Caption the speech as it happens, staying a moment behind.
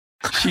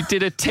She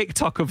did a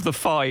TikTok of the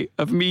fight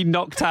of me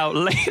knocked out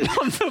laying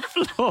on the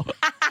floor.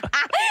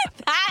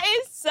 That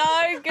is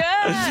so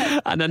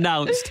good. And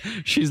announced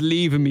she's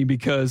leaving me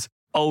because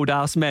old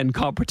ass men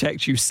can't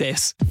protect you,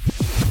 sis.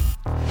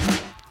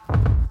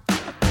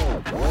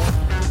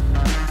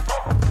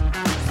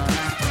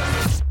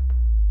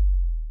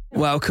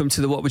 Welcome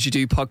to the What Would You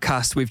Do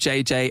podcast with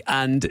JJ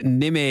and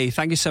Nimi.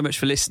 Thank you so much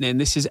for listening.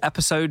 This is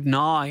episode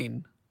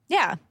 9.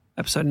 Yeah.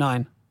 Episode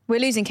 9. We're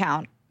losing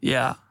count.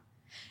 Yeah.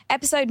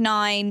 Episode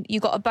 9,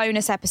 you got a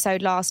bonus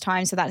episode last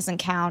time, so that doesn't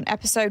count.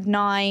 Episode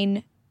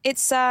 9,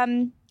 it's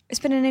been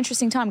an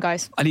interesting time,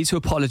 guys. I need to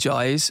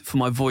apologise for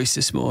my voice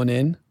this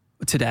morning,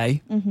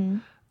 today.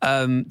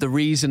 Mm-hmm. The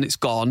reason it's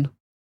gone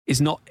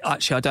is not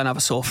actually I don't have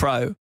a sore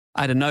throat.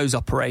 I had a nose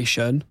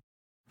operation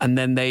and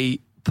then they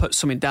put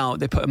something down.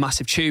 They put a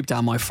massive tube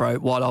down my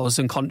throat while I was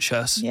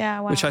unconscious. Yeah,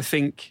 wow. Which I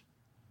think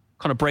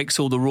kind of breaks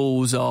all the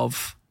rules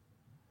of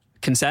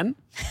consent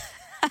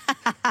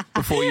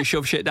before you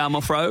shove shit down my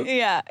throat.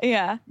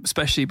 Yeah.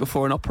 Especially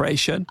before an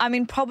operation. I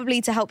mean, probably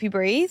to help you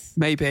breathe.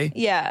 Maybe.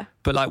 Yeah.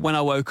 But like when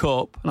I woke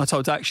up, and I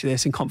told Daxi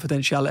this in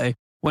confidentiality,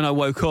 when I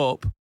woke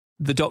up,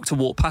 the doctor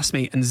walked past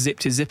me and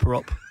zipped his zipper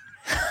up.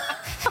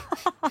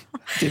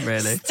 Didn't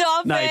really.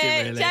 Stop no, it, he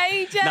didn't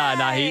really. JJ.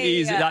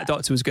 No, that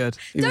doctor was good.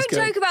 Don't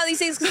joke about these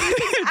things because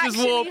these things Just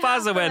walked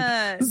past and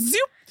went, zip.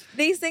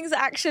 These things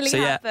actually So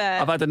yeah,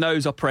 happen. I've had a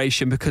nose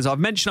operation because I've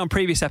mentioned on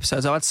previous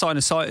episodes I've had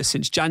sinusitis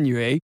since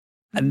January.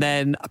 And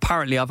then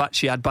apparently I've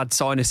actually had bad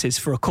sinuses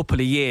for a couple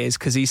of years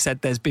because he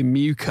said there's been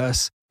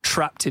mucus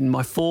trapped in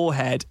my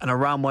forehead and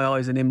around my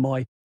eyes and in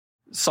my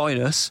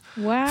sinus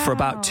for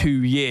about 2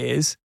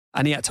 years.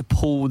 And he had to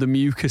pull the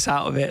mucus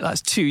out of it.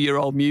 That's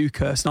 2-year-old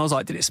mucus. And I was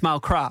like, did it smell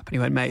crap? And he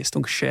went, mate, it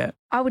stunk of shit.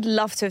 I would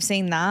love to have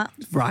seen that.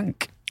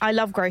 Rank. I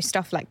love gross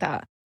stuff like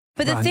that.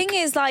 But Rank. the thing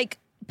is, like,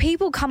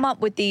 people come up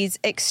with these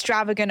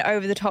extravagant,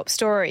 over-the-top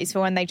stories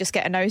for when they just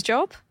get a nose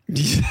job.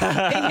 You know?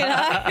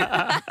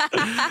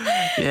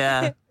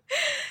 Yeah.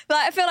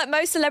 Like, I feel like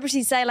most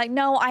celebrities say, like,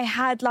 no, I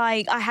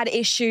had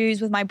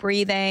issues with my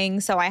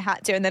breathing, so I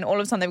had to. And then all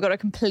of a sudden they've got a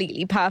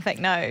completely perfect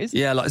nose.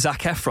 Yeah, like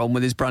Zac Efron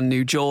with his brand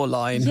new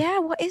jawline. Yeah,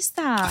 what is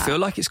that? I feel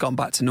like it's gone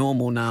back to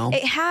normal now.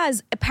 It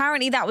has.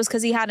 Apparently that was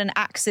because he had an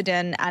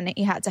accident and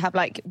he had to have,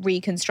 like,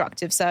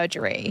 reconstructive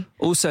surgery.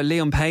 Also,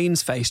 Liam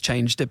Payne's face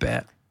changed a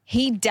bit.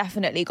 He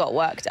definitely got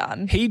work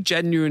done. He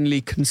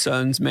genuinely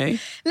concerns me.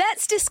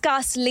 Let's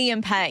discuss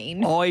Liam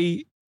Payne.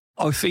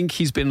 I think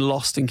he's been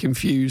lost and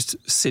confused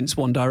since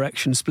One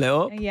Direction split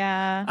up.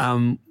 Yeah.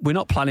 We're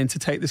not planning to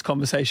take this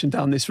conversation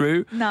down this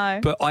route. No.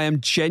 But I am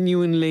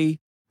genuinely,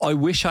 I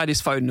wish I had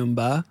his phone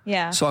number.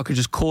 Yeah. So I could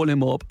just call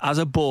him up as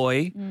a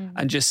boy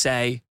and just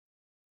say,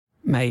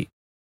 mate,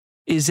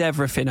 is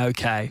everything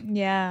okay?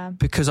 Yeah.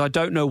 Because I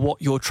don't know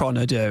what you're trying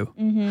to do.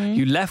 Mm-hmm.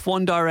 You left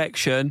One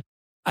Direction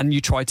and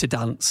you tried to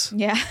dance.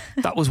 Yeah.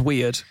 That was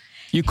weird.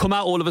 You come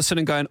out all of a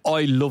sudden going,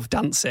 I love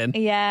dancing.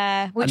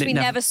 Yeah, which we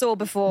never saw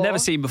before. Never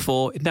seen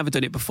before. He'd never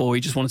done it before.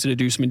 He just wanted to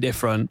do something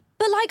different.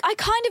 But like, I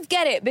kind of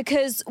get it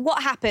because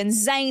what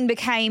happens, Zayn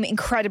became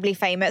incredibly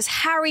famous.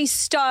 Harry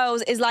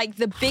Styles is like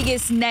the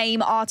biggest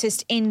name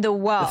artist in the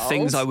world. The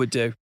things I would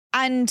do.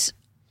 And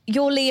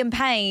you're Liam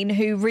Payne,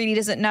 who really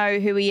doesn't know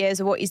who he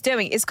is or what he's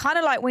doing. It's kind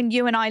of like when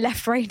you and I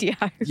left radio.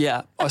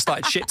 Yeah, I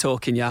started shit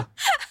talking, yeah.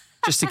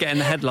 Just to get in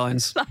the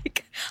headlines.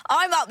 Like,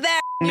 I'm up there.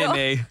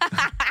 Nimi.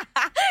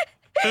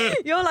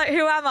 You're like,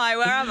 who am I?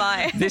 Where am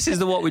I? This is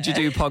the What Would You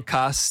Do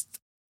podcast.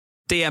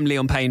 DM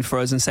Liam Payne for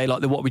us and say, like,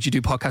 the What Would You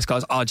Do podcast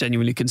guys are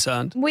genuinely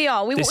concerned. We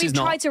are. We've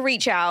tried to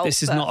reach out.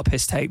 This is not a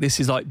piss take.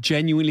 This is like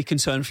genuinely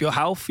concerned for your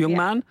health, young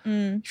man.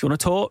 If you want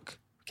to talk,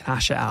 you can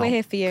hash it out. We're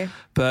here for you.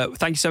 But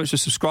thank you so much for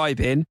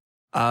subscribing.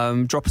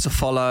 Drop us a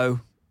follow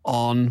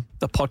on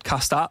the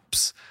podcast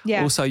apps.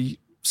 Yeah. Also,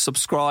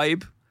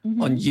 subscribe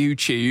on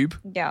YouTube.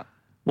 Yeah.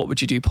 What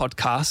Would You Do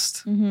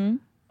podcast.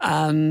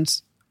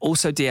 And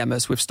also DM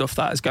us with stuff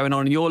that is going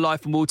on in your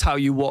life and we'll tell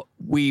you what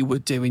we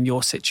would do in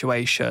your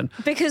situation.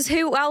 Because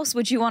who else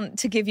would you want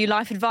to give you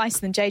life advice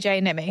than JJ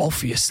and Nimi?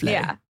 Obviously.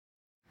 Yeah.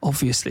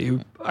 Obviously,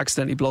 who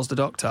accidentally blows the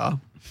doctor.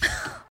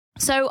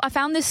 So I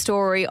found this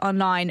story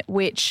online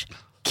which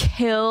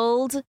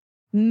killed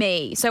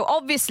me. So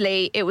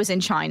obviously it was in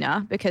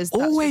China because...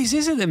 Always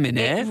is at the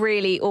minute. It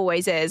really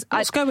always is.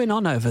 What's going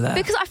on over there?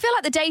 Because I feel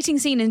like the dating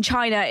scene in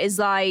China is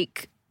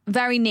like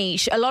very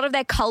niche. A lot of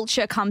their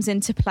culture comes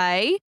into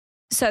play.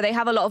 So they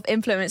have a lot of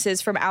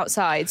influences from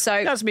outside.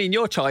 So that's mean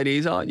you're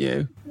Chinese, aren't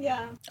you?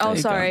 Yeah. Oh,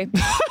 sorry.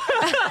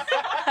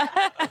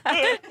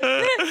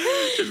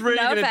 Just really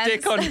No gonna offense.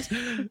 dick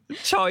on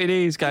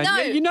Chinese going, No.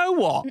 yeah, you know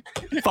what?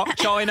 Fuck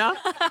China.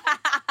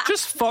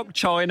 Just fuck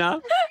China.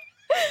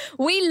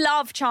 We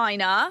love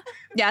China,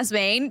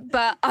 Yasmin,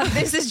 but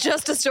this is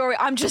just a story.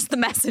 I'm just the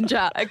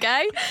messenger,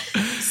 okay?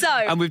 So,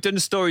 And we've done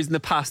stories in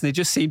the past and they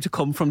just seem to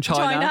come from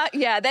China.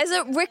 yeah, there's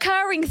a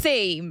recurring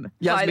theme, by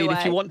the Yasmin, way.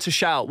 if you want to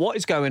shout, what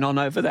is going on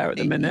over there at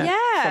the minute?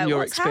 Yeah, from your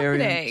what's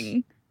experience?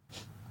 happening?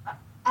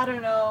 I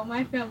don't know.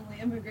 My family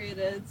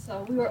immigrated,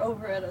 so we were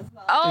over it as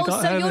well. Oh,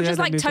 got so over you're there, just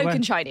they like moved token away.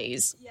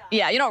 Chinese.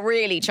 Yeah. You're not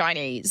really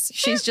Chinese.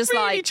 She's just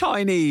really like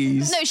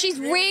Chinese. No, she's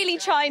really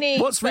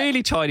Chinese. What's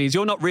really Chinese?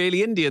 You're not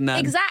really Indian then.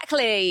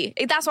 Exactly.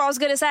 That's what I was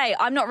going to say.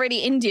 I'm not really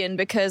Indian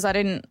because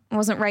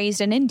wasn't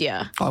raised in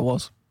India. I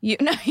was.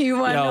 No, you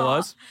were Yeah, not. I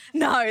was.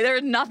 No, there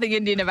is nothing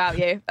Indian about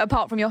you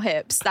apart from your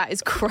hips. That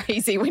is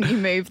crazy when you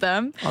move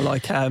them. I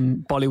like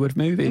Bollywood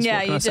movies. Yeah,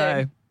 what can you I do.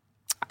 say?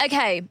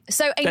 Okay,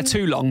 so They're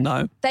too long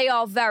though. they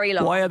are very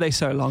long. Why are they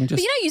so long?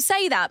 Just But you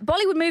say that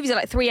Bollywood movies are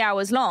like 3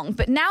 hours long,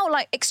 but now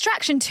like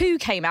Extraction 2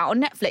 came out on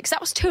Netflix.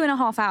 That was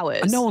 2.5 hours.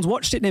 and no one's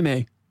watched it near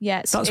me.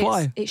 Yeah, That's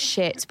why. It's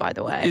shit, by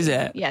the way. Is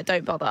it? Yeah,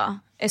 don't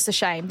bother. It's a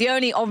shame. The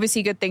only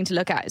obviously good thing to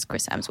look at is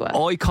Chris Hemsworth.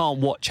 I can't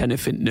watch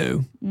anything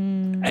new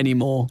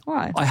anymore.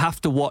 Why? I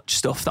have to watch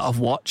stuff that I've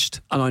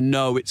watched, and I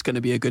know it's going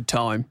to be a good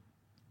time.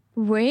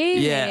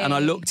 Really? Yeah, and I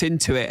looked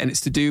into it, and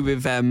it's to do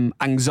with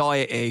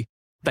anxiety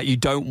that you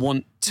don't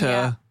want to.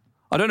 Yeah.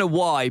 I don't know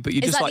why, but you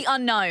It's just like the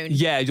unknown.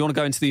 Yeah, you want to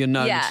go into the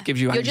unknown. Yeah. It gives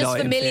you You're anxiety. just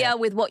and familiar fear.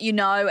 with what you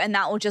know, and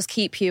that will just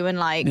keep you in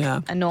like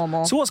a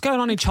normal. So what's going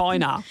on in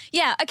China?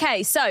 Yeah,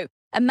 okay, so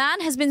a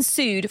man has been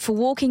sued for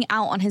walking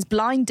out on his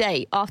blind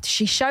date after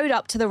she showed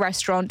up to the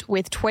restaurant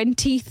with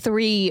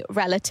 23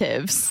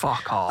 relatives.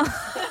 Fuck off.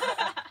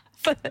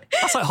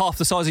 That's like half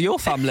the size of your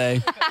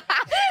family.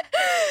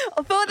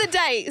 For the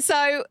date,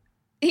 so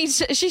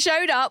she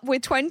showed up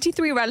with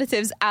 23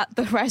 relatives at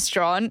the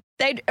restaurant.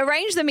 They'd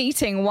arranged the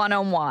meeting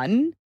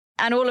one-on-one,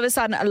 and all of a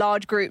sudden a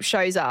large group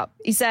shows up.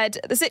 He said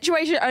the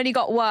situation only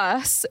got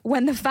worse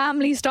when the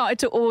family started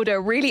to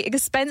order really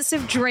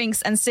expensive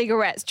drinks and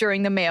cigarettes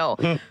during the meal,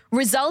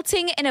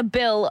 resulting in a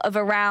bill of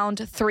around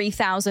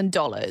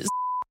 $3,000.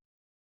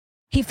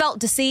 He felt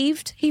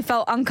deceived, he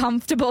felt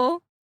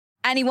uncomfortable,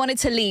 and he wanted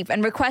to leave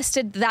and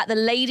requested that the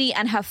lady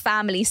and her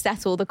family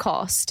settle the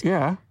cost.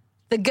 Yeah.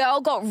 The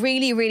girl got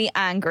really, really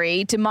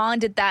angry,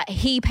 demanded that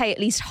he pay at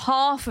least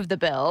half of the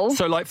bill.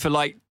 So for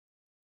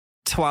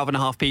 12 and a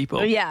half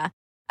people. Yeah.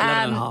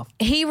 11 and a half.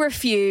 He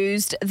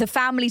refused. The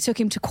family took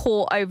him to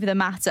court over the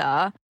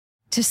matter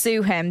to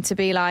sue him, to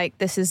be like,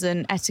 this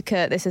isn't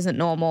etiquette, this isn't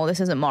normal, this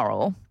isn't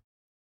moral.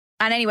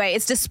 And anyway,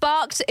 it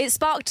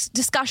sparked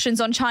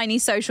discussions on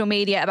Chinese social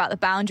media about the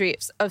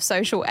boundaries of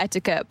social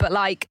etiquette. But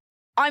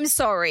I'm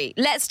sorry,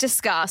 let's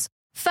discuss.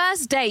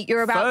 First date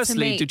you're about to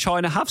Firstly, meet. do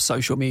China have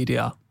social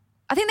media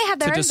I think they have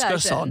their to own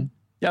discuss version. on?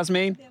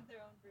 Yasmin?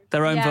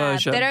 Their own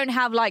version. They don't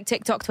have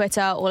TikTok, Twitter,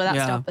 all of that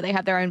Yeah. stuff, but they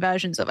have their own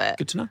versions of it.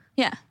 Good to know.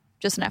 Yeah,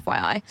 just an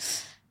FYI.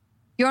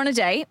 You're on a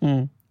date.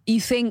 You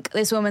think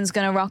this woman's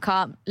going to rock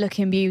up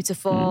looking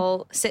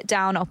beautiful, sit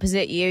down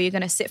opposite you. You're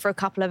going to sit for a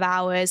couple of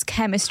hours.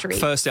 Chemistry.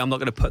 Firstly, I'm not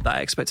going to put that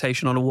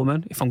expectation on a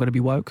woman if I'm going to be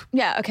woke.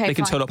 Yeah, okay, They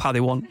can fine. turn up how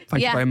they want.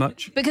 Thank you very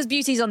much. Because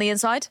beauty's on the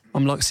inside.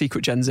 I'm like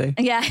secret Gen Z.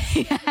 Yeah,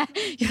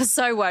 you're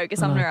so woke.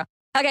 It's unreal.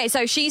 Okay,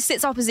 so she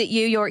sits opposite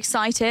you. You're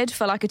excited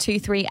for a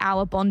 2-3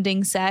 hour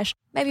bonding sesh.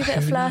 Maybe a bit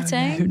of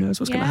flirting. Who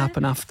knows what's going to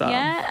happen after?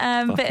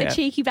 Yeah, Fuck bit it. of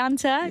cheeky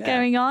banter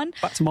going on.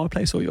 Back to my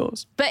place or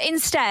yours. But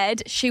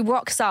instead, she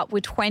rocks up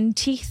with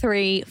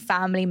 23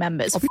 family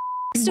members.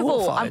 First of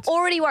all, I'm mortified.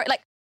 already worried.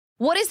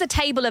 What is the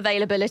table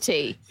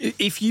availability?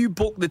 If you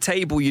book the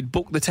table, you'd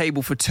book the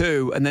table for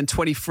 2 and then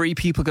 23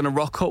 people are going to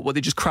rock up. Well,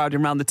 they're just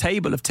crowding around the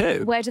table of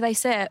 2. Where do they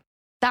sit?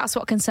 That's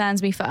what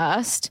concerns me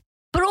first.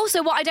 But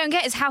also what I don't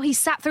get is how he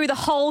sat through the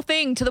whole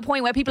thing to the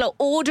point where people are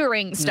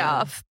ordering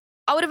stuff.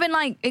 I would have been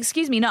like,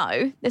 excuse me,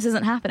 no, this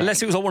isn't happening.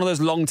 Unless it was on one of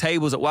those long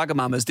tables at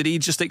Wagamama's. Did he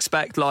just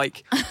expect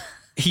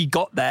he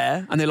got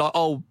there and they're like,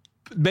 oh,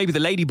 maybe the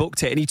lady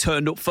booked it and he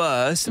turned up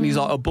first and he's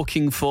like, oh,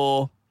 booking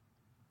for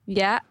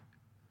Yeah,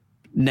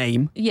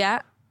 name.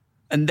 yeah.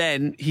 And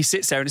then he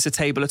sits there and it's a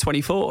table of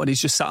 24 and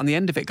he's just sat on the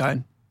end of it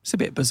going, it's a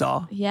bit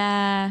bizarre.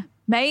 Yeah,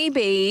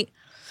 maybe.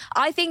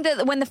 I think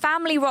that when the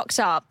family rocked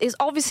up, it's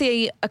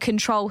obviously a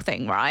control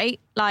thing, right?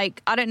 I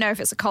don't know if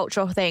it's a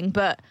cultural thing,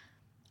 but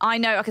I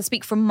know I can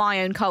speak from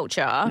my own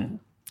culture,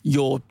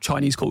 Your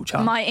Chinese culture.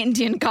 my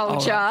Indian Oh,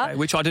 culture. okay.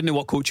 Which I didn't know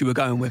what culture you were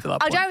going with at that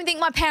I point. don't think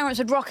my parents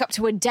would rock up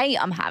to a date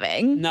I'm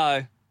having.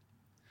 No.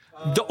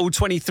 All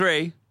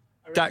 23.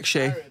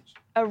 Dakshi.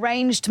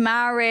 Arranged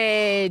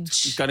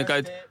marriage. Gonna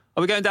go.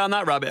 Are we going down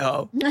that rabbit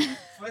hole?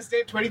 First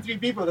date, 23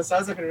 people. That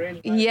sounds like an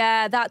arrangement.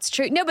 Yeah, that's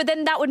true. No, but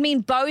then that would mean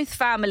both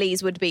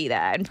families would be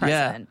there and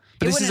Yeah. present.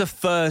 But It this is a wouldn't-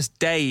 first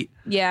date.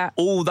 Yeah.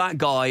 All that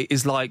guy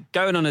is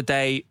going on a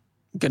date,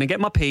 gonna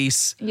get my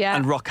piece Yeah.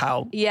 and rock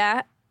out.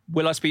 Yeah,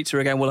 Will I speak to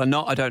her again? Will I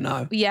not? I don't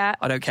know. yeah.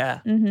 I don't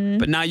care. Mm-hmm.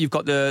 But now you've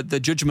got the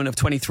judgment of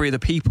 23 of the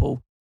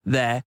people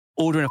there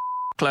ordering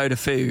a load of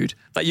food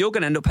that you're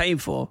going to end up paying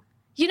for.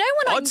 You know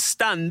when I'd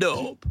stand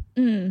up,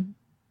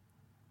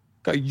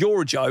 go,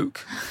 you're a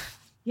joke.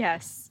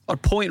 Yes.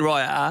 I'd point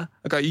right at her.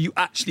 I'd go, are you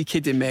actually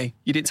kidding me?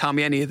 You didn't tell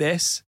me any of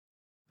this.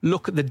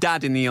 Look at the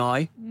dad in the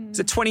eye. Is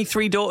it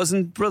 23 daughters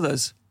and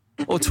brothers?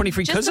 Or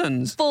 23 Just a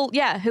cousins? full,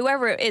 yeah,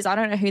 whoever it is. I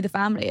don't know who the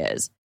family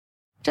is.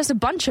 Just a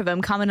bunch of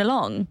them coming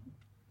along.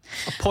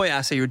 I'd point at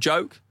her, say you're a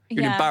joke. You're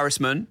an Yeah.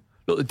 embarrassment.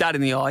 Look the dad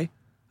in the eye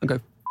and go,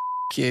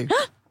 F*** you.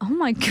 Oh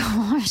my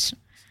gosh.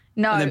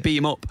 No. And then beat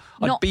him up.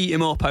 I'd beat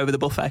him up over the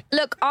buffet.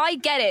 Look, I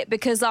get it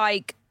because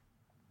like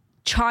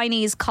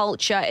Chinese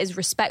culture is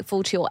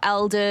respectful to your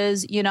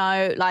elders, you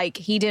know, like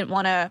he didn't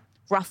want to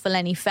ruffle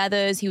any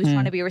feathers. He was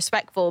trying to be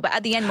respectful. But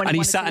at the end when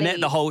he sat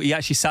he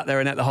actually sat there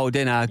and ate the whole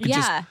dinner.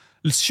 Yeah.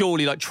 Just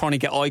surely like trying to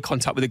get eye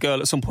contact with a girl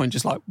at some point,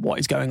 just like, what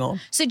is going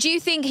on? So do you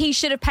think he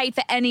should have paid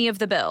for any of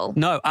the bill?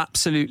 No,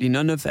 absolutely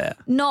none of it.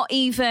 Not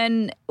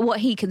even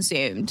what he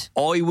consumed?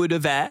 I would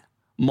have ate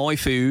my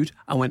food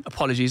and went,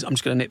 apologies, I'm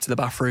just going to nip to the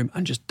bathroom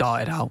and just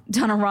died out.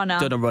 Done a runner.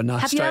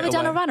 Have you ever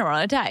done a runner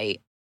on a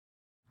date?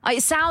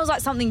 It sounds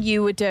like something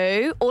you would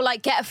do, or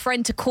like get a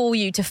friend to call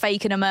you to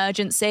fake an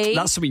emergency.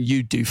 That's something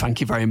you do,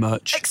 thank you very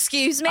much.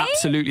 Excuse me?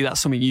 Absolutely, that's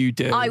something you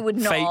do. I would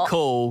not. Fake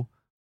call.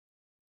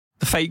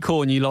 The fake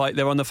call and you like,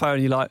 they're on the phone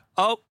and you're like,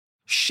 oh,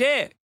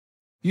 shit,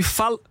 you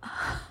fell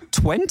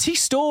 20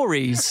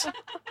 stories.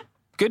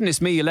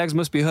 Goodness me, your legs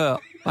must be hurt.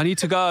 I need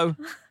to go.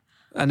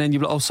 And then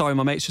you're like, oh, sorry,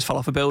 my mates just fell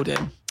off a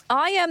building.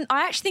 I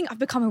actually think I've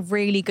become a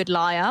really good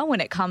liar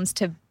when it comes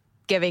to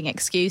giving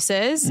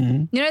excuses.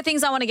 You know,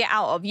 things I want to get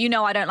out of. You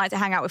know, I don't like to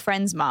hang out with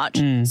friends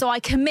much. So I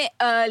commit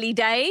early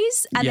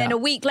days and then a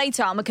week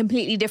later I'm a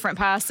completely different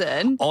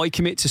person. I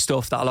commit to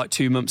stuff that I like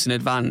 2 months in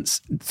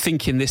advance,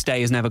 thinking this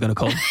day is never going to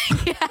come.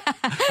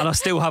 And I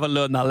still haven't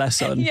learned that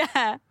lesson.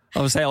 Yeah.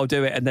 I would say I'll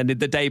do it. And then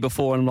the day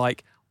before I'm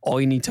like,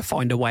 I need to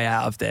find a way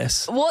out of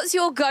this. What's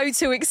your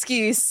go-to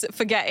excuse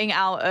for getting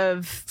out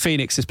of...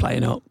 Phoenix is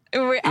playing up. Is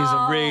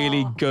a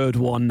really good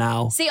one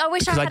now. See, I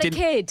wish I had a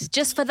kid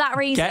just for that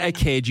reason. Get a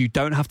kid. You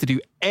don't have to do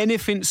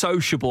anything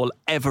sociable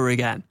ever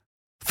again.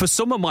 For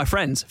some of my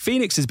friends,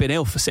 Phoenix has been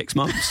ill for 6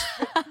 months.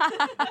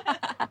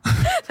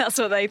 That's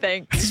what they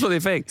think. That's what they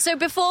think. So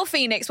before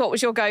Phoenix, what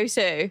was your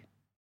go-to?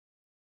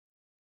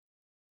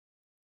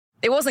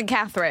 It wasn't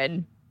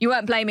Catherine. You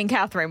weren't blaming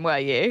Catherine, were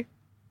you?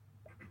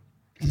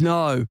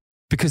 No,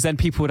 because then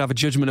people would have a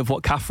judgment of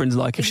what Catherine's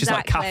like. If she's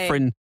like,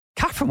 Catherine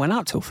went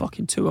out till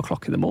fucking 2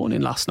 o'clock in the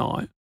morning last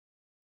night.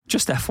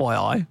 Just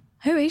FYI.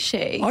 Who is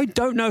she? I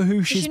don't know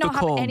who she's become. Does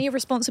she not have any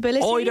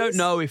responsibilities? I don't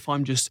know if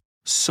I'm just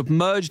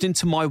submerged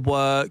into my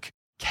work,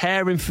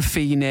 caring for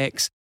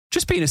Phoenix,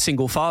 just being a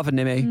single father,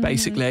 Nimmy,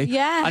 basically.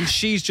 Yeah. And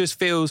she's just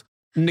feels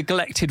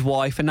neglected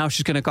wife and now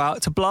she's going to go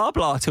out to blah,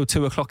 blah till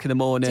 2 o'clock in the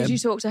morning. Did you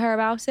talk to her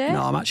about it?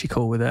 No, I'm actually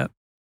cool with it.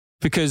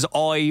 Because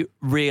I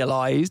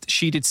realised,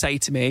 she did say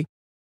to me,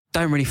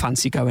 don't really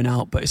fancy going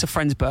out, but it's a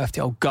friend's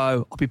birthday, I'll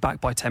go, I'll be back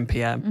by 10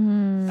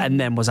 p.m. And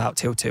then was out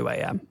till 2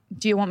 a.m.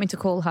 Do you want me to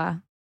call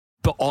her?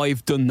 But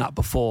I've done that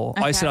before.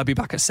 Okay. I said I'd be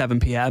back at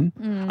 7 p.m.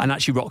 And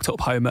actually rocked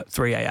up home at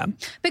 3 a.m.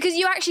 Because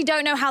you actually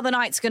don't know how the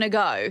night's going to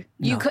go.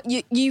 No.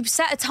 You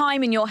set a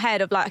time in your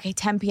head of like, okay,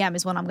 10 p.m.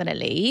 is when I'm going to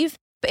leave.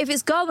 But if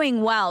it's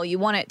going well, you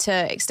want it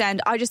to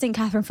extend. I just think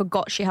Catherine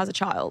forgot she has a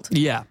child.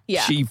 Yeah.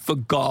 She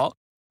forgot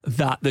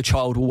that the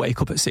child will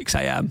wake up at 6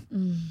 a.m.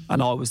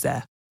 And I was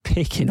there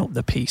picking up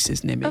the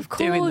pieces, Nimmy. Of course.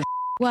 Doing the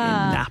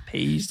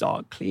nappies,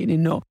 like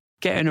cleaning up,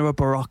 getting her a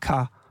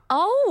Barocca.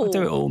 Oh. I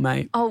do it all,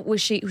 mate. Oh,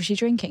 was she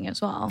drinking as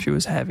well? She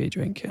was heavy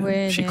drinking.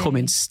 Really? She come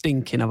in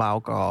stinking of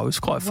alcohol. It was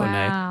quite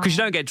funny. Because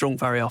you don't get drunk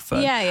very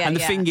often. Yeah. And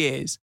the thing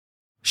is,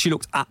 she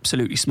looked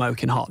absolutely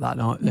smoking hot that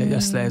night,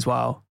 yesterday as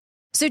well.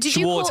 So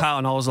she walked out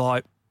and I was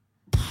like,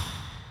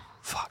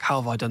 fuck, how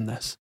have I done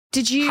this?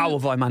 How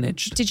have I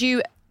managed? Did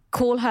you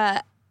call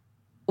her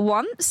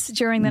once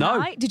during the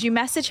night? Did you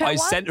message her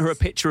once? I sent her a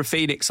picture of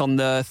Phoenix on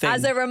the thing.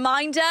 As a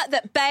reminder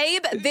that,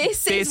 babe,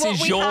 this is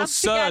what we your have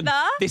son.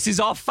 together. This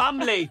is our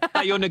family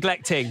that you're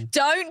neglecting.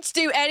 Don't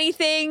do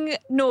anything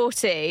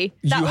naughty.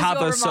 You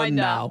have a son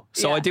now.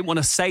 So I didn't want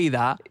to say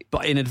that,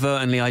 but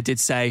inadvertently I did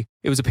say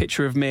it was a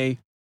picture of me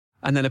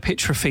and then a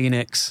picture of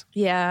Phoenix.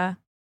 Yeah.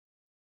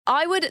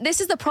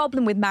 This is the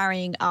problem with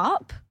marrying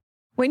up.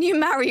 When you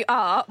marry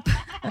up,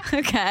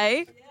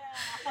 okay,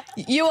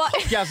 you are...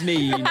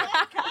 Yasmin.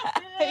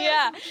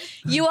 Yeah.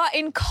 You are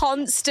in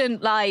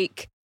constant,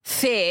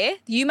 fear.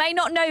 You may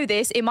not know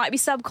this. It might be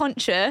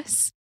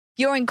subconscious.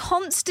 You're in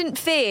constant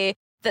fear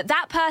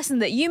that person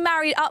that you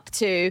married up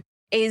to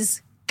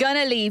is going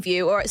to leave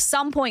you or at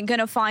some point going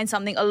to find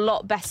something a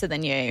lot better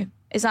than you.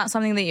 Is that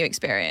something that you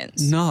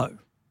experience? No.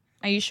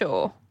 Are you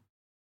sure?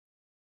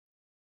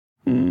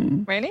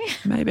 Really?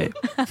 Maybe.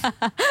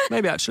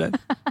 Maybe, actually.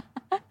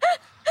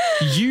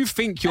 You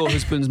think your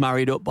husband's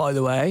married up, by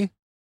the way.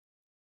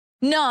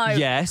 No.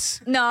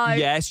 Yes. No.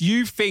 Yes.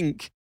 You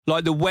think,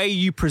 the way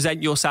you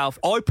present yourself,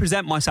 I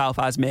present myself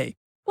as me.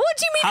 What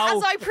do you mean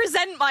as I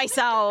present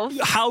myself?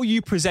 How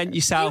you present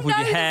yourself with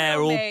your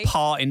hair all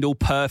parted, all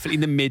perfect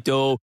in the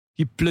middle,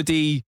 your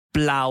bloody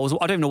blouse.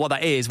 I don't know what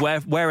that is.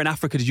 Where in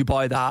Africa did you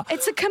buy that?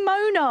 It's a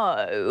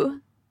kimono.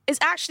 It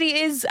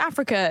actually is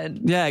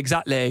African. Yeah,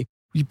 exactly.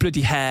 Your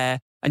bloody hair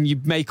and your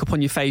makeup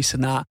on your face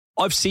and that.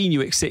 I've seen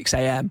you at 6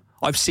 a.m.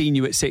 I've seen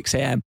you at 6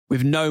 a.m.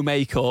 with no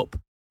makeup,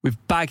 with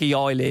baggy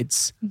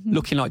eyelids,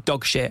 looking like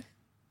dog shit.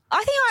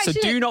 I think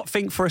So do not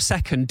think for a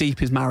second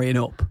Deep is marrying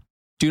up.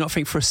 Do not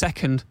think for a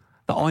second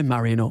that I'm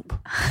marrying up.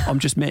 I'm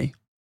just me.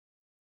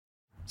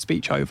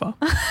 Speech over.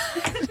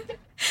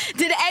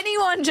 Did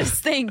anyone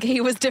just think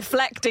he was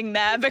deflecting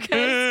there?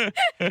 Because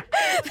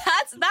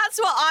that's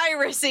what I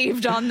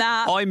received on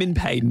that. I'm in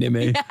pain,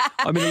 Nimmy. Yeah.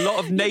 I'm in a lot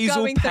of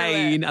nasal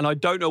pain and I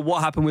don't know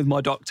what happened with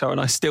my doctor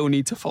and I still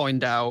need to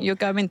find out. You're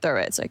going through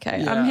it. It's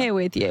okay. Yeah. I'm here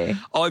with you.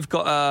 I've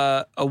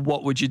got a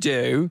what would you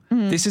do?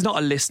 This is not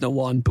a listener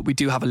one, but we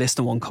do have a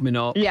listener one coming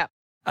up. Yeah.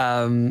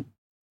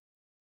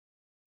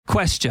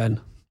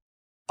 Question.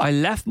 I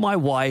left my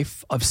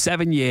wife of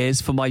 7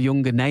 years for my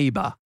younger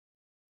neighbour.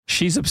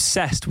 She's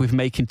obsessed with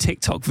making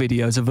TikTok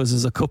videos of us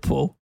as a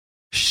couple.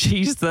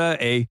 She's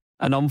 30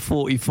 and I'm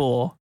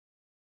 44.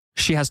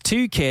 She has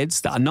 2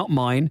 kids that are not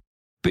mine,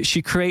 but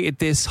she created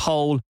this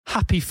whole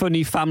happy,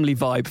 funny family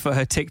vibe for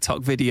her TikTok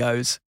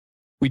videos.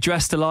 We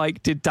dressed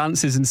alike, did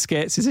dances and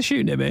skits. Is this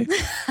you, Nimmy?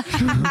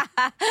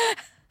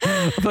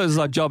 I thought it was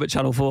like job at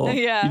Channel 4.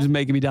 Yeah. You're just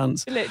making me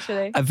dance.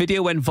 Literally. A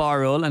video went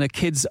viral and a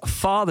kid's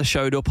father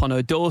showed up on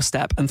her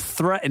doorstep and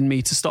threatened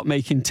me to stop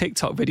making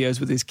TikTok videos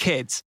with his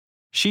kids.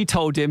 She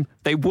told him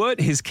they weren't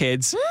his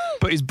kids,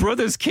 but his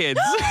brother's kids.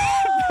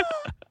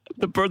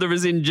 The brother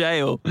is in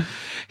jail.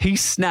 He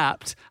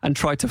snapped and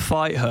tried to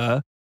fight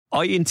her.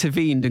 I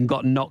intervened and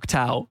got knocked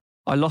out.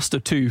 I lost a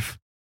tooth.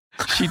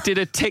 She did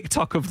a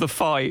TikTok of the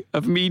fight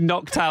of me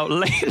knocked out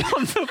laying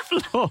on the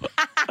floor.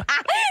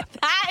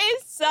 That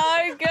is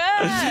so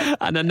good.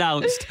 And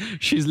announced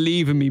she's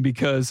leaving me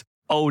because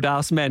old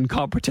ass men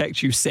can't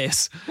protect you,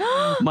 sis.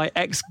 My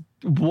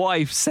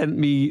ex-wife sent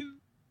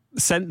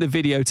the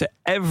video to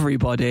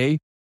everybody.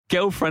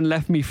 Girlfriend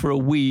left me for a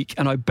week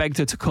and I begged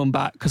her to come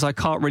back because I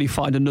can't really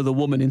find another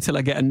woman until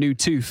I get a new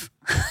tooth.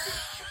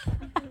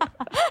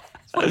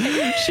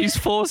 She's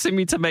forcing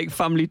me to make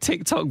family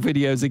TikTok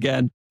videos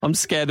again. I'm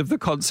scared of the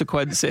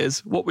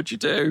consequences. What would you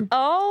do?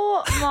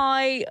 Oh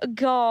my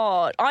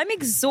God. I'm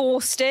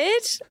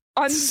exhausted.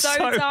 I'm so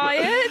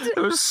tired.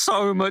 There was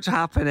so much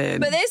happening.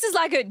 But this is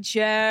like a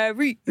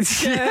Jerry.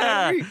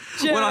 Yeah.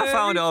 When I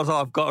found it, I was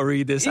like, I've got to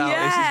read this out.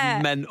 Yeah. This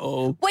is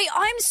mental. Wait,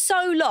 I'm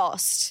so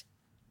lost.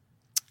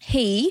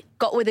 He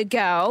got with a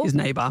girl. His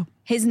neighbour.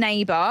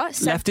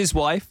 Left his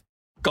wife,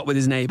 got with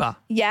his neighbour.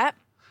 Yeah.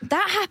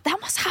 That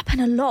must happen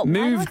a lot.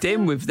 Moved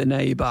in with the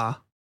neighbour.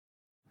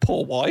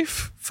 Poor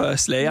wife,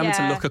 firstly, having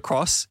to look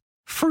across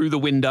through the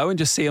window and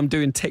just see them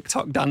doing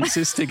TikTok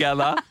dances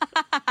together.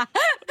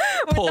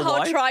 With the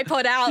whole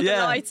tripod out, the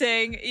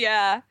lighting.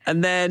 Yeah.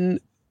 And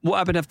then what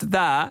happened after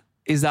that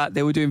is that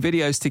they were doing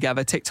videos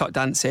together, TikTok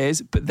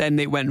dances, but then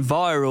it went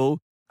viral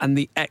and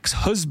the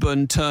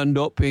ex-husband turned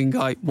up being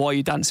like, why are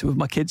you dancing with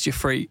my kids, you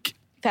freak?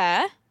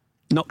 Fair.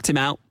 Knocked him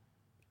out.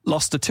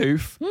 Lost a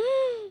tooth.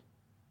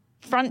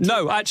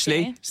 No,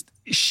 actually,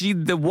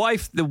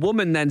 the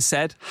woman then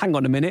said, hang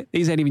on a minute,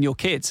 these ain't even your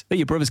kids. They're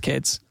your brother's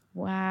kids.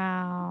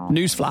 Wow.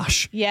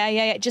 Newsflash.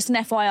 Yeah. Just an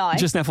FYI.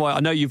 Just an FYI. I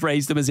know you've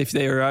raised them as if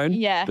they're your own.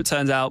 Yeah. But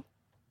turns out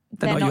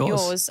they're not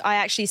yours. I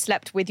actually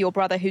slept with your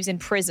brother who's in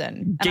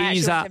prison. And I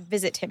actually went to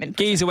visit him in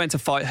prison. Geezer went to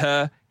fight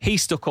her. He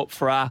stuck up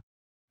for her.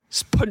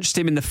 Punched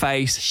him in the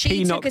face.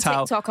 He knocked out. She took a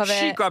TikTok of it.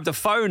 She grabbed a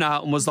phone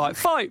out and was like,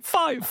 fight.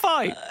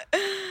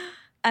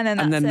 And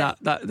then that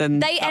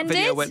ended?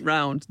 video went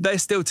round. They're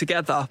still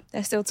together.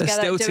 They're still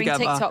together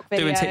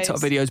doing TikTok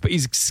videos. But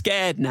he's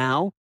scared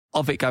now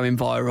of it going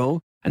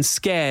viral and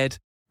scared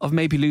of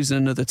maybe losing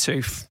another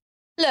tooth.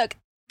 Look,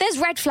 there's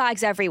red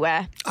flags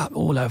everywhere.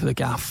 All over the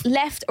gaff.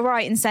 Left,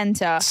 right and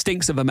centre.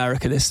 Stinks of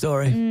America, this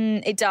story.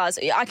 It does.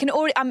 I can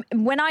already.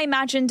 When I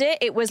imagined it,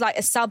 it was like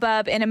a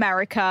suburb in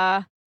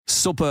America.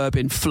 Suburb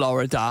in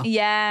Florida.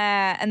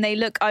 Yeah, and they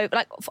look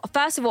like,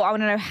 first of all, I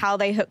want to know how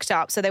they hooked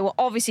up. So they were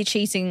obviously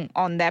cheating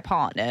on their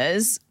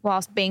partners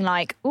whilst being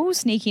like, oh,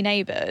 sneaky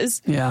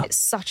neighbours. Yeah. It's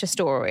such a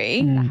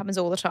story. That happens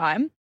all the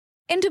time.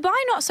 In Dubai,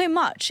 not so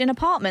much. In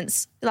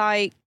apartments,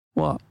 like...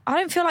 What? I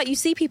don't feel like you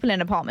see people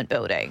in apartment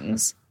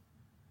buildings.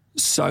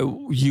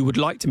 So you would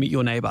like to meet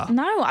your neighbour?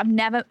 No,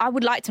 I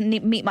would like to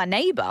meet my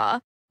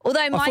neighbour. Although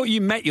I thought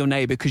you met your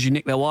neighbour because you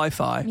nicked their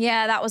Wi-Fi.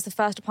 Yeah, that was the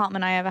first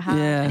apartment I ever had.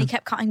 Yeah. And he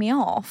kept cutting me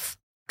off.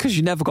 Because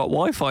you never got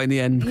Wi-Fi in the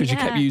end because you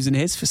kept using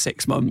his for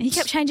 6 months. He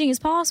kept changing his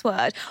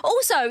password.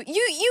 Also,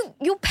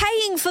 you're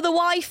paying for the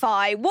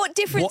Wi-Fi. What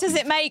difference does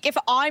it make if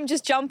I'm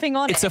just jumping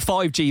on it? It's a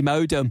 5G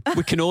modem.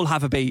 We can all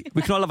have a beat.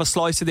 We can all have a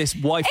slice of this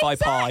Wi-Fi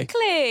pie.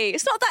 Exactly.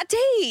 It's not that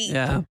deep.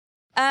 Yeah.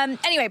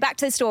 Anyway, back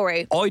to the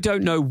story. I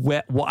don't know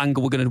what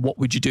angle we're going to... What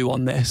would you do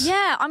on this?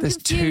 Yeah, There's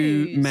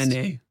confused. too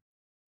many.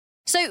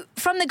 So,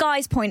 from the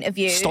guy's point of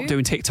view... Stop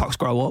doing TikToks,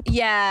 grow up.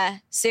 Yeah,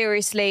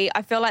 seriously.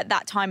 I feel like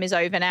that time is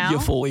over now. You're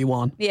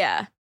 41.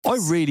 Yeah. I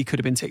really could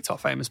have been TikTok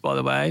famous, by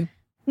the way.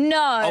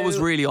 No. I was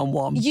really on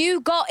one.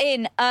 You got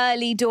in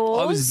early doors.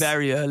 I was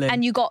very early.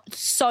 And you got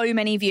so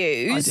many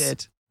views. I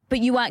did. But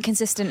you weren't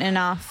consistent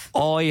enough.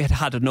 I had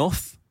had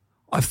enough.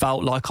 I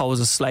felt like I was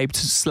a slave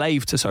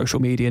to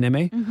social media,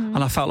 Nimmy.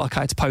 And I felt like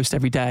I had to post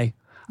every day.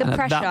 The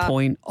pressure. At that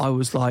point, I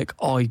was like,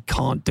 I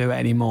can't do it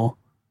anymore.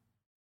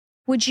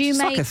 Would you it's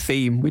make... like a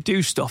theme. We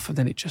do stuff and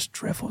then it just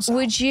dribbles out.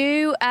 Would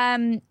you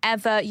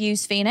ever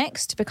use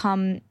Phoenix to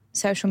become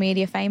social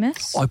media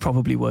famous? I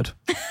probably would.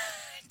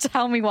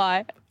 Tell me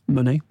why.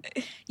 money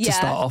Yeah. to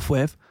start off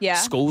with. Yeah.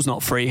 School's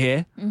not free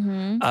here.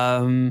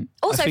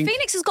 Also, I think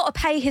Phoenix has got to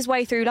pay his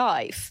way through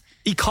life.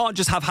 he can't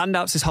just have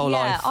handouts his whole Yeah,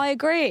 life. I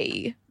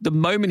agree. The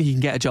moment he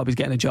can get a job, he's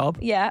getting a job.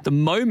 Yeah. The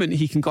moment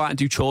he can go out and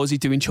do chores, he's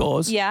doing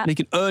chores. Yeah. And he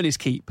can earn his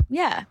keep.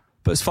 Yeah.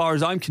 But as far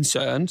as I'm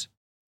concerned,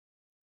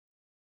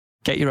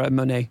 get your own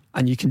money.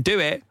 And you can do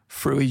it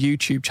through a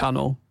YouTube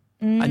channel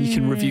and you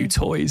can review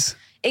toys.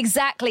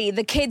 Exactly.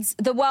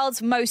 The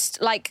world's most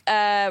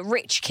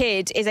rich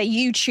kid is a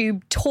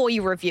YouTube toy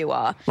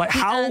reviewer. Like, he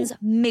how- earns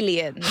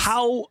millions.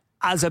 How,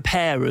 as a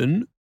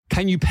parent,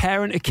 can you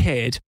parent a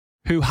kid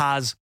who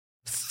has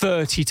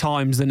 30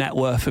 times the net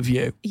worth of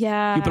you?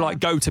 Yeah. You'd be like,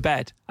 go to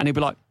bed. And he'd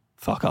be like,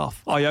 fuck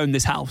off. I own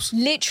this house.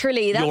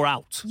 Literally. You're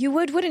out. You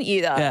would, wouldn't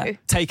you, though? Yeah.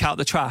 Take out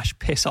the trash.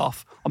 Piss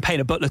off. I'm paying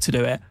a butler to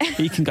do it.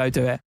 He can go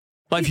do it.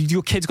 Like, if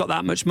your kid's got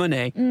that much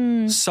money,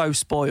 so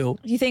spoiled.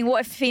 You think,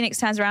 what if Phoenix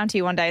turns around to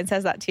you one day and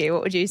says that to you?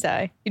 What would you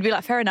say? You'd be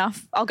like, fair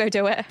enough. I'll go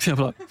do it. She'll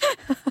be like,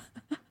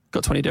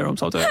 got 20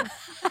 dirhams, I'll do it.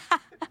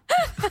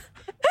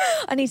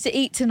 I need to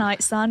eat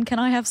tonight, son. Can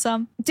I have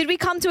some? Did we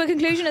come to a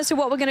conclusion as to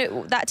what we're going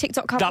to, that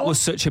TikTok couple? That was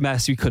such a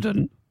mess, you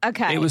couldn't.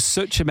 Okay. It was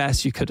such a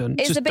mess, you couldn't.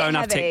 It's Just a bit don't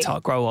have heavy.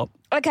 TikTok, grow up.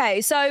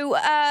 Okay,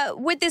 so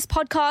with this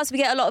podcast, we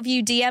get a lot of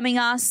you DMing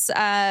us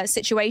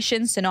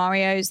situations,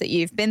 scenarios that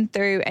you've been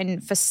through,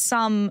 and for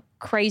some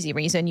crazy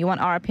reason, you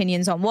want our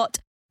opinions on what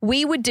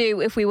we would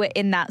do if we were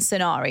in that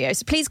scenario.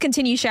 So please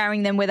continue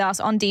sharing them with us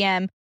on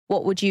DM.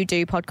 What would you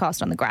do?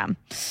 Podcast on the gram.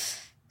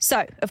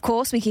 So, of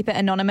course, we keep it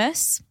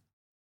anonymous,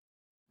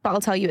 but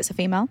I'll tell you it's a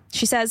female.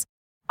 She says,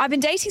 I've been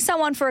dating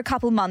someone for a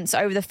couple months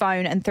over the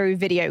phone and through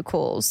video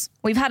calls.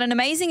 We've had an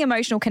amazing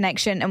emotional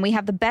connection and we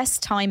have the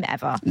best time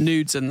ever.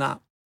 Nudes and that.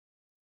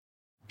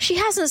 She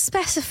hasn't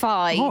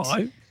specified. All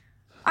right.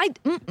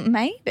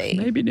 Maybe.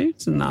 Maybe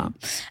nudes and that.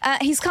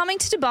 He's coming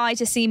to Dubai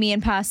to see me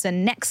in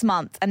person next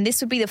month, and this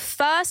would be the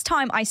first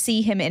time I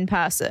see him in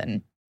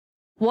person.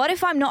 What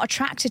if I'm not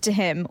attracted to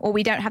him or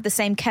we don't have the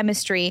same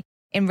chemistry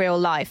in real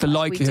life? The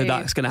likelihood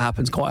that's going to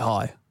happen is quite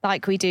high.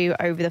 Like we do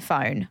over the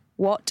phone.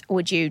 What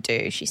would you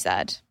do? She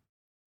said.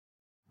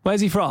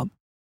 Where's he from?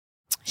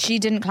 She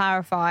didn't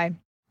clarify.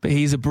 But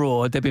he's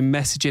abroad. They've been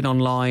messaging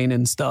online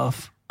and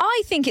stuff.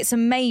 I think it's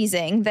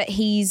amazing that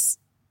he's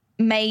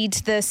made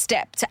the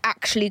step to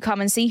actually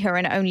come and see her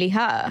and only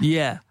her.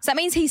 Yeah. So that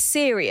means he's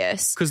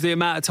serious. Because the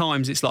amount of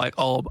times it's like,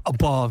 oh,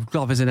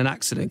 I was in an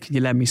accident. Can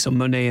you lend me some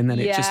money? And then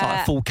it's just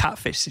like a full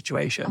catfish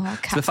situation. Oh,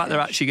 So the fact they're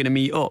catfish. actually going to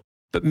meet up.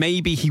 But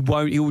maybe he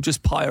won't. He will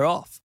just pie her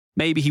off.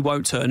 Maybe he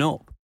won't turn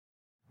up.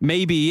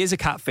 Maybe he is a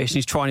catfish and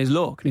he's trying his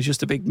luck and he's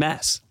just a big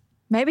mess.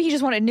 Maybe he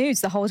just wanted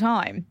nudes the whole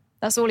time.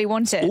 That's all he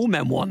wanted. All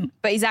men want.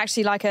 But he's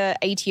actually like a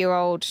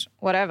 80-year-old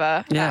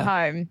whatever at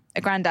home,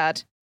 a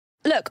granddad.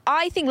 Look,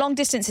 I think long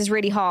distance is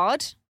really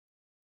hard.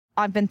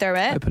 I've been through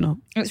it. Open up.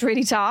 It's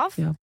really tough.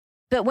 Yeah.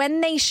 But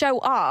when they show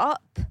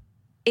up,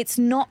 it's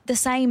not the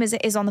same as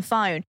it is on the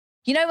phone.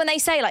 You know when they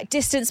say like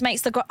distance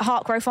makes the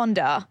heart grow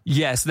fonder?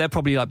 Yeah, so they're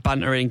probably like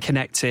bantering,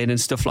 connecting and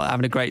stuff like that,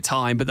 having a great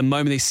time. But the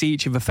moment they see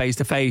each other face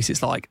to face,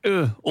 it's like,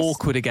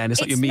 awkward again.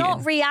 It's like you're meeting. It's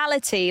not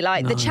reality.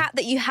 Like the chat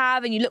that you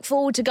have and you look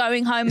forward to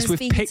going home and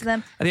speaking to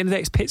them. At the end of the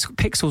day, it's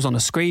pixels on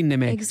a screen,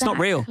 Nimi. Exactly. It's not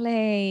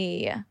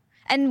real.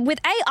 And with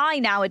AI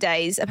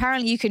nowadays,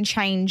 apparently you can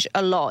change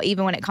a lot,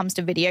 even when it comes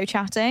to video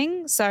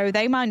chatting. So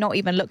they might not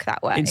even look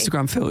that way.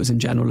 Instagram filters in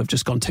general have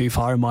just gone too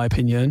far, in my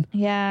opinion.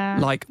 Yeah.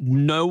 Like,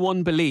 no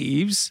one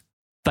believes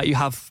that you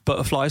have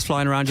butterflies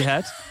flying around your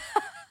head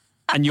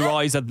and your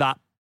eyes are that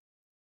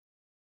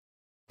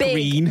big,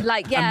 green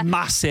and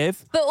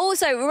massive. But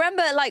also,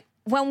 remember, like,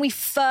 when we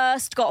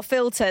first got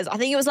filters, I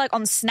think it was like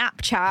on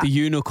Snapchat. The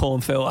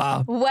unicorn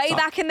filter. Way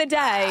back in the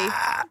day.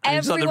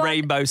 It's like the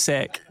rainbow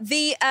sick.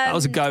 That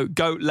was a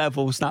goat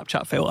level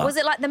Snapchat filter. Was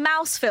it like the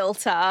mouse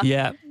filter?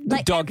 Yeah. The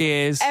Like dog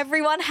ears.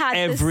 Everyone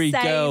had the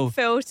same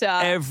filter.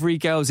 Every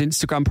girl's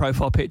Instagram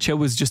profile picture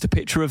was just a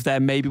picture of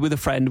them, maybe with a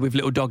friend with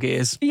little dog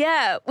ears.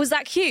 Yeah. Was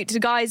that cute?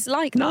 Did guys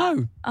like that?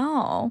 No.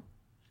 Oh.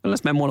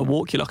 Unless men want to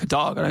walk you like a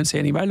dog, I don't see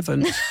any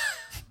relevance.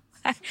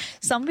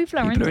 Some people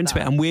are into into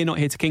it, and we're not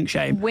here to kink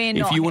shame. We're if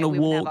not you want to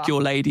here, we would walk never.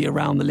 your lady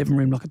around the living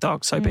room like a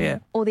dog, so be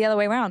it. Or the other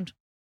way around.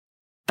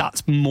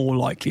 That's more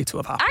likely to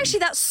have happened. Actually,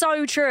 that's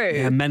so true.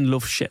 Yeah, men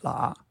love shit like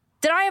that.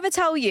 Did I ever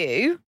tell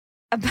you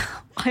about...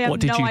 I have What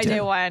did no you idea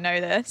do? why I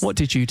know this. What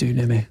did you do,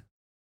 Nimi?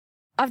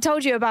 I've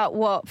told you about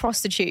what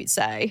prostitutes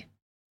say.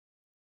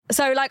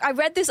 So, like, I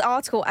read this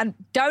article, and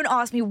don't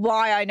ask me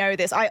why I know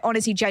this. I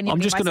honestly, genuinely,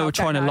 I'm just going to myself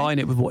try don't and know. align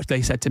it with what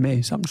they said to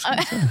me. So I'm just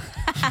going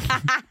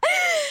to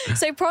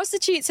So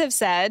prostitutes have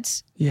said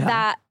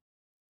that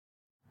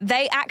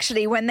they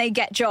actually, when they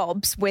get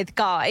jobs with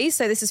guys,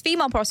 so this is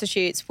female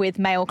prostitutes with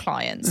male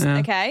clients,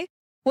 okay?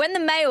 When the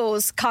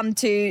males come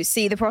to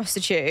see the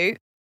prostitute,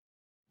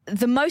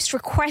 the most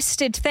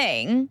requested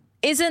thing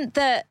isn't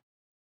that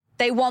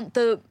they want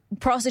the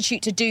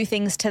prostitute to do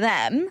things to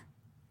them.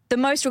 The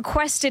most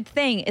requested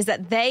thing is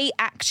that they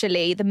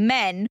actually, the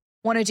men,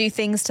 want to do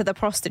things to the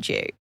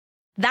prostitute.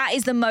 That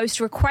is the most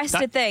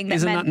requested thing.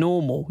 Isn't that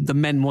normal? The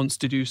men wants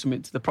to do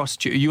something to the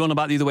prostitute. Are you on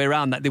about the other way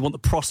around, that they want the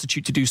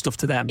prostitute to do stuff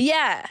to them?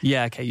 Yeah.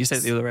 Yeah, okay, you said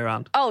it the other way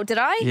around. Oh, did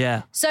I?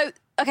 Yeah. So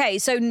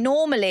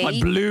normally... I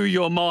blew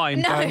your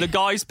mind. No. Going, the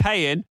guy's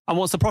paying and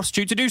wants the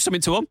prostitute to do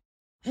something to him.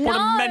 What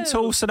a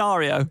mental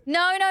scenario.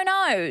 No.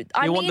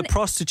 You want the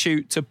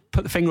prostitute to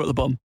put the finger at the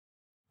bum?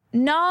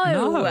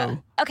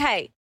 No.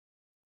 Okay.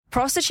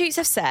 Prostitutes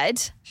have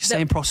said... You're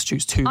saying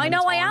prostitutes too many I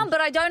know times. I am, but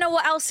I don't know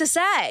what else to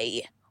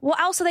say. What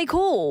else are they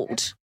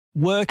called?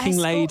 Working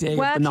lady of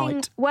the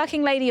night.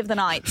 Working lady of the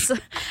nights.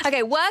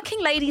 Okay,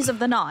 working ladies of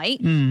the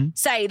night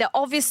say that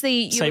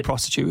obviously...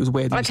 Prostitute was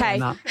weird. Okay.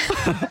 Saying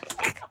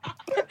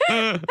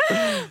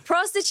that.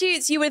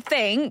 Prostitutes, you would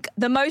think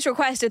the most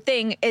requested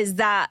thing is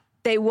that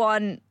they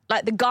want...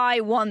 Like, the guy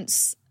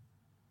wants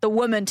the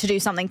woman to do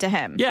something to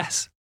him.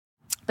 Yes.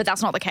 But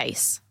that's not the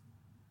case.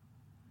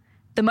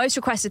 The most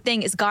requested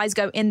thing is guys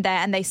go in there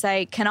and they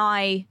say, can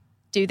I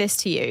do this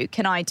to you?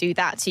 Can I do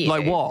that to you?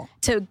 Like what?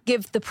 To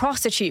give the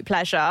prostitute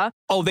pleasure.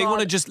 Oh, they want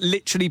to just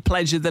literally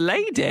pleasure the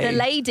lady. The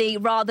lady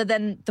rather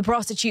than the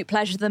prostitute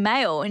pleasure the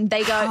male. And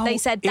they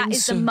said that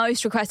is the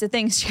most requested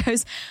thing. She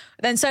goes,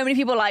 then so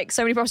many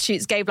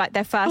prostitutes gave like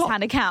their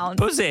first-hand account.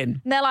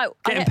 Buzzing. And they're like...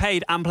 Getting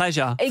paid and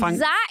pleasure.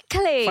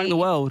 Exactly. Thank the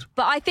world.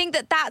 But I think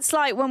that's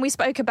like when we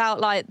spoke about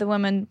like the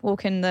women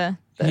walking the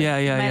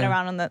men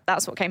around, and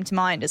that's what came to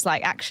mind. Is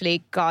like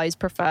actually guys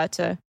prefer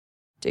to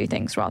do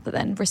things rather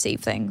than receive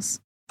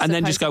things. And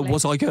then just go,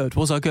 was I good?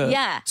 Was I good?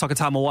 Yeah. So I can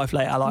tell my wife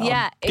later, like,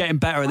 I'm getting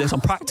better at this.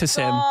 I'm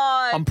practicing.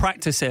 God. I'm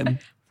practicing.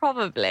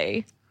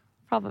 Probably.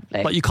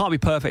 Like, you can't be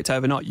perfect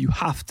overnight. You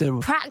have to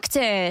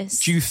practice.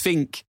 Do you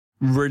think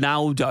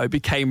Ronaldo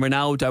became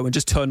Ronaldo and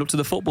just turned up to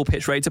the football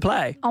pitch ready to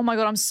play? Oh my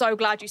God, I'm so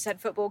glad you said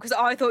football, because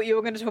I thought you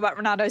were going to talk about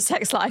Ronaldo's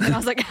sex life, and I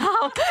was like,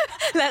 how?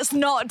 Let's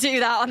not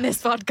do that on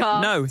this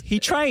podcast. No, he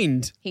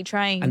trained.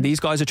 And these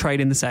guys are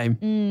training the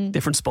same.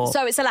 Different sport.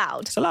 So it's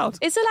allowed. It's allowed.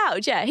 It's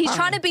allowed, yeah. He's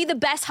trying to be the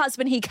best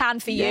husband he can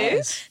for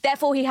you.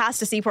 Therefore, he has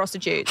to see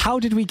prostitutes. How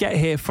did we get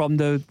here from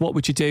the what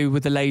would you do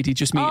with the lady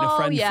just meeting a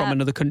friend from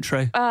another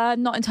country?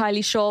 Not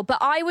entirely sure. But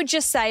I would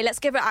just say, let's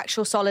give it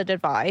actual solid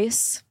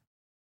advice.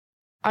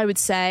 I would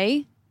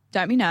say,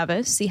 don't be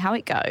nervous. See how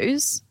it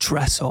goes.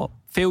 Dress up.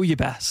 Feel your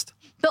best.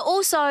 But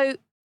also,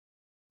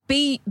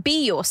 be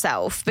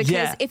yourself.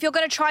 Because if you're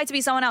going to try to be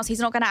someone else, he's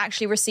not going to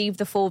actually receive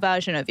the full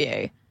version of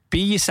you. Be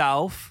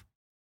yourself.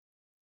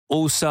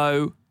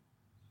 Also,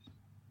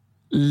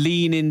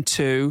 lean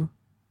into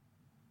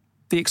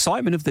the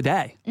excitement of the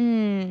day.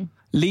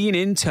 Lean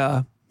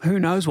into who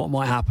knows what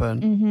might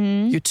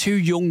happen. You're two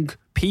young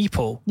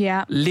people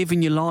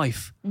living your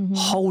life,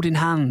 holding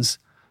hands,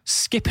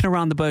 skipping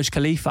around the Burj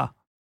Khalifa.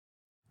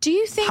 Do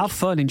you think... Have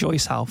fun, enjoy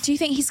yourself. Do you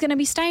think he's going to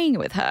be staying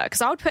with her?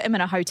 Because I would put him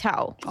in a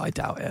hotel. I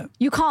doubt it.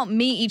 You can't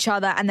meet each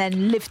other and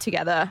then live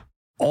together.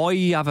 I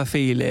have a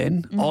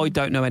feeling, I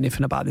don't know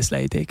anything about this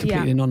lady,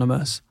 completely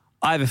anonymous.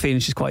 I have a feeling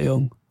she's quite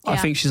young. I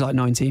think she's like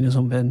 19 or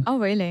something. Oh,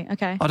 really?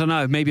 Okay. I don't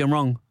know. Maybe I'm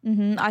wrong.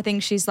 I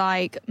think she's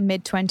like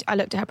mid-20. I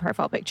looked at her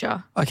profile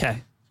picture.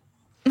 Okay.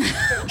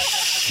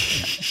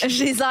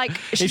 She's like...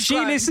 if she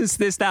listens to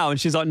this now and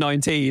she's like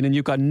 19 and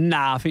you've gone,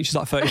 nah, I think she's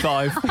like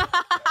 35.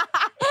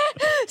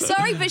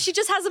 Sorry, but she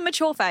just has a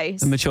mature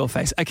face. A mature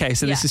face. Okay,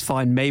 so this is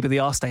fine. Maybe they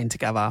are staying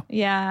together.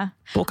 Yeah.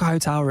 Book a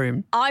hotel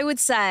room. I would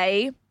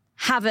say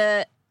have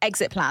a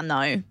exit plan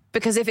though,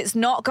 because if it's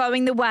not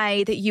going the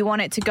way that you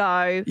want it to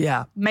go,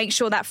 make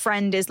sure that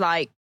friend is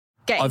like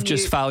getting I've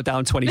just fell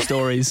down 20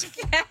 stories.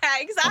 Yeah,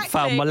 exactly. I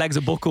found my legs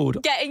are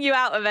buckled. Getting you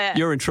out of it.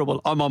 You're in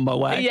trouble. I'm on my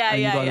way. Yeah,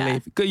 and you got to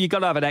leave. You got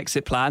to have an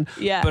exit plan.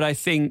 Yeah. But I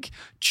think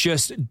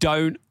just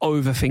don't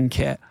overthink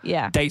it.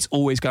 Yeah. Dates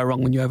always go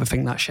wrong when you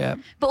overthink that shit.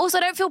 But also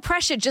don't feel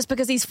pressured just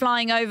because he's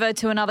flying over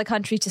to another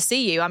country to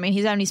see you. I mean,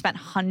 he's only spent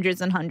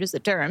hundreds and hundreds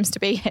of dirhams to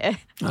be here.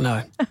 I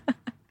know.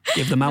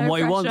 Give the man what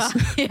he wants.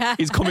 Yeah.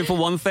 He's coming for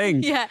one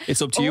thing. Yeah.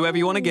 It's up to you whether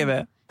you want to give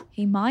it.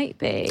 He might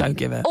be. Don't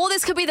give it. Or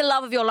this could be the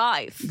love of your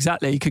life.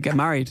 Exactly. You could get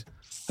married.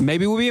 And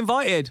maybe we'll be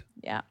invited.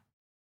 Yeah.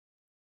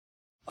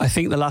 I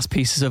think the last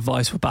pieces of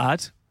advice were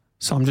bad.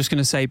 So I'm just going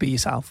to say be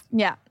yourself.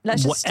 Yeah.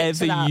 Let's just stick to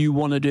whatever that. you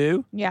want to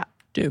do,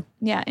 do.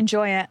 Yeah.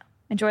 Enjoy it.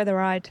 Enjoy the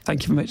ride.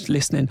 Thank you very much for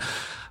listening.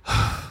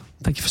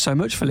 Thank you so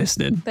much for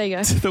listening. There you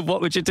go. To the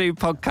What Would You Do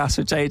podcast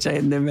with JJ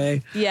and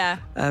Nimi. Yeah.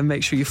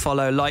 Make sure you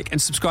follow, like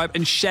and subscribe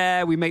and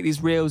share. We make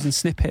these reels and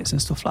snippets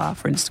and stuff like that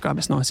for Instagram.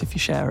 It's nice if you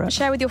share it.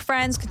 Share with your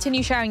friends.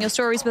 Continue sharing your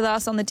stories with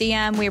us on the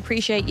DM. We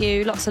appreciate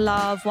you. Lots of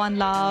love. One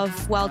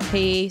love. World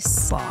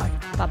peace. Bye.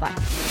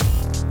 Bye-bye.